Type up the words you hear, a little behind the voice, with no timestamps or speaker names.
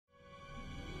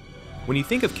When you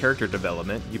think of character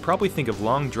development, you probably think of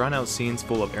long, drawn-out scenes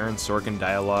full of Aaron Sorkin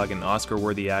dialogue and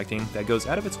Oscar-worthy acting that goes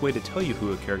out of its way to tell you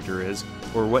who a character is,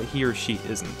 or what he or she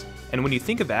isn't. And when you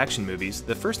think of action movies,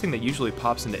 the first thing that usually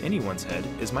pops into anyone's head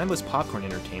is mindless popcorn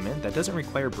entertainment that doesn't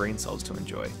require brain cells to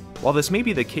enjoy. While this may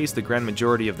be the case the grand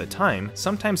majority of the time,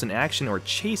 sometimes an action or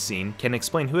chase scene can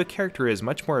explain who a character is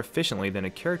much more efficiently than a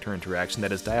character interaction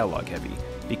that is dialogue heavy,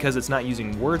 because it's not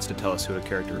using words to tell us who a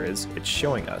character is, it's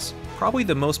showing us. Probably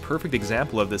the most perfect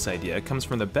example of this idea comes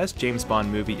from the best James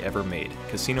Bond movie ever made,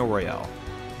 Casino Royale.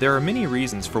 There are many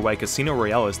reasons for why Casino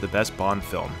Royale is the best Bond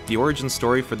film. The origin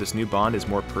story for this new Bond is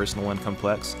more personal and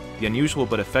complex. The unusual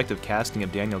but effective casting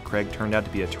of Daniel Craig turned out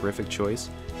to be a terrific choice.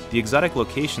 The exotic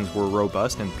locations were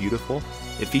robust and beautiful.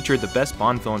 It featured the best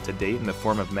Bond villain to date in the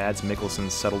form of Mads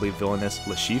Mikkelsen's subtly villainous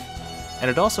Le Chiffre. And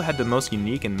it also had the most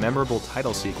unique and memorable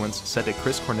title sequence set to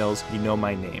Chris Cornell's You Know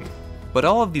My Name. But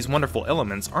all of these wonderful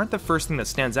elements aren't the first thing that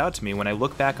stands out to me when I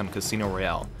look back on Casino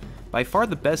Royale. By far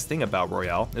the best thing about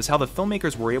Royale is how the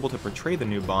filmmakers were able to portray the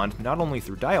new Bond not only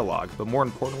through dialogue, but more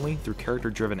importantly through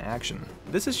character-driven action.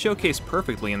 This is showcased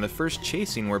perfectly in the first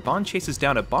chase scene where Bond chases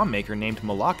down a bomb maker named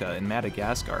Malacca in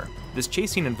Madagascar. This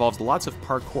chase scene involves lots of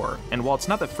parkour, and while it's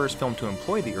not the first film to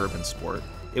employ the urban sport,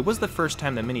 it was the first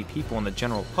time that many people in the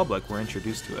general public were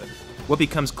introduced to it. What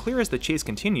becomes clear as the chase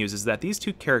continues is that these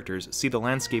two characters see the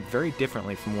landscape very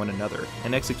differently from one another,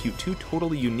 and execute two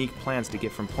totally unique plans to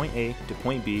get from point A to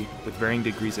point B with varying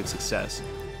degrees of success.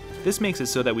 This makes it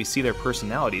so that we see their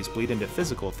personalities bleed into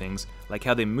physical things, like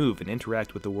how they move and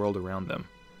interact with the world around them.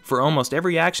 For almost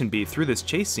every action beat through this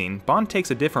chase scene, Bond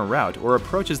takes a different route or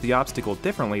approaches the obstacle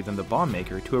differently than the bomb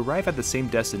maker to arrive at the same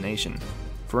destination.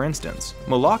 For instance,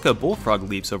 Malacca bullfrog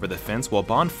leaps over the fence while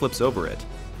Bond flips over it.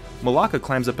 Malacca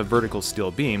climbs up a vertical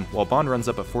steel beam while Bond runs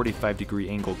up a 45-degree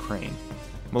angle crane.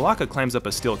 Malacca climbs up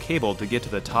a steel cable to get to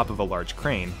the top of a large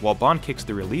crane while Bond kicks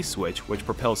the release switch, which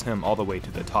propels him all the way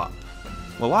to the top.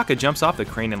 Malacca jumps off the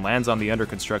crane and lands on the under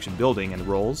construction building and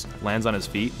rolls, lands on his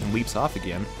feet, and leaps off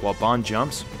again, while Bond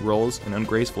jumps, rolls, and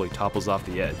ungracefully topples off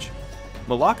the edge.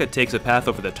 Malacca takes a path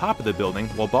over the top of the building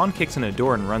while Bond kicks in a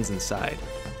door and runs inside.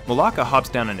 Malacca hops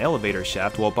down an elevator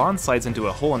shaft while Bond slides into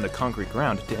a hole in the concrete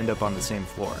ground to end up on the same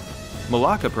floor.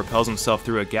 Malacca propels himself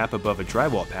through a gap above a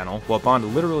drywall panel while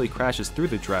Bond literally crashes through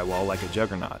the drywall like a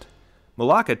juggernaut.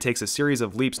 Malacca takes a series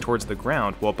of leaps towards the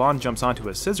ground while Bond jumps onto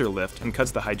a scissor lift and cuts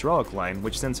the hydraulic line,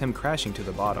 which sends him crashing to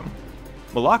the bottom.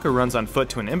 Malacca runs on foot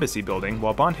to an embassy building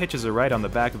while Bond hitches a ride on the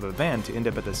back of a van to end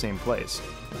up at the same place.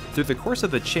 Through the course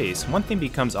of the chase, one thing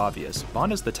becomes obvious: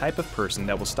 Bond is the type of person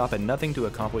that will stop at nothing to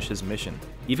accomplish his mission,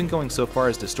 even going so far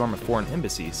as to storm a foreign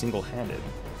embassy single-handed.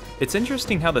 It's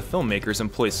interesting how the filmmakers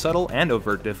employ subtle and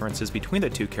overt differences between the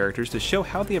two characters to show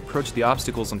how they approach the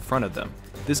obstacles in front of them.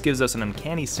 This gives us an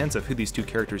uncanny sense of who these two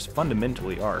characters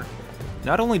fundamentally are.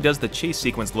 Not only does the chase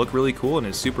sequence look really cool and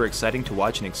is super exciting to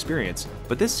watch and experience,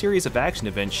 but this series of action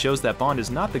events shows that Bond is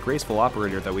not the graceful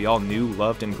operator that we all knew,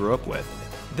 loved, and grew up with.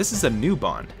 This is a new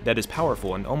Bond that is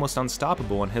powerful and almost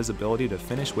unstoppable in his ability to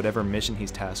finish whatever mission he's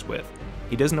tasked with.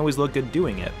 He doesn't always look good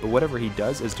doing it, but whatever he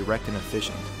does is direct and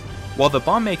efficient. While the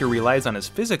bomb maker relies on his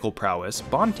physical prowess,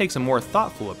 Bond takes a more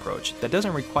thoughtful approach that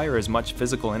doesn't require as much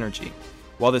physical energy.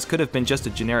 While this could have been just a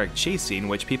generic chase scene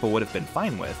which people would have been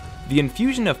fine with, the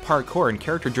infusion of parkour and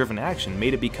character-driven action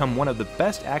made it become one of the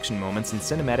best action moments in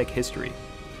cinematic history.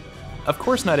 Of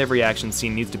course, not every action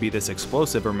scene needs to be this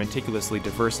explosive or meticulously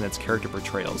diverse in its character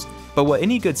portrayals, but what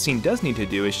any good scene does need to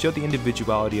do is show the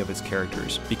individuality of its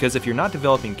characters, because if you're not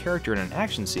developing character in an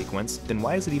action sequence, then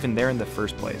why is it even there in the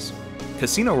first place?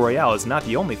 Casino Royale is not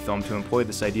the only film to employ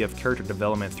this idea of character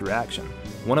development through action.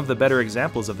 One of the better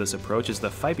examples of this approach is the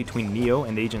fight between Neo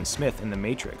and Agent Smith in The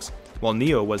Matrix. While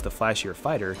Neo was the flashier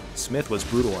fighter, Smith was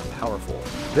brutal and powerful.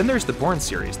 Then there's the Bourne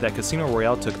series that Casino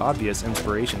Royale took oddBS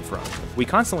inspiration from. We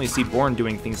constantly see Bourne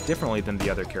doing things differently than the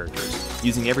other characters,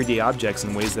 using everyday objects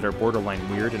in ways that are borderline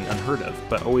weird and unheard of,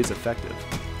 but always effective.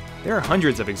 There are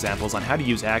hundreds of examples on how to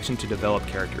use action to develop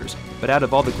characters, but out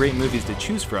of all the great movies to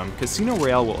choose from, Casino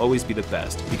Royale will always be the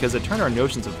best, because it turned our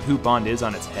notions of who Bond is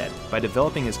on its head by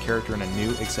developing his character in a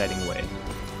new, exciting way.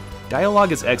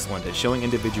 Dialogue is excellent at showing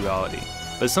individuality,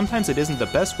 but sometimes it isn't the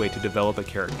best way to develop a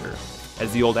character.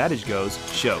 As the old adage goes,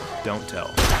 show, don't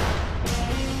tell.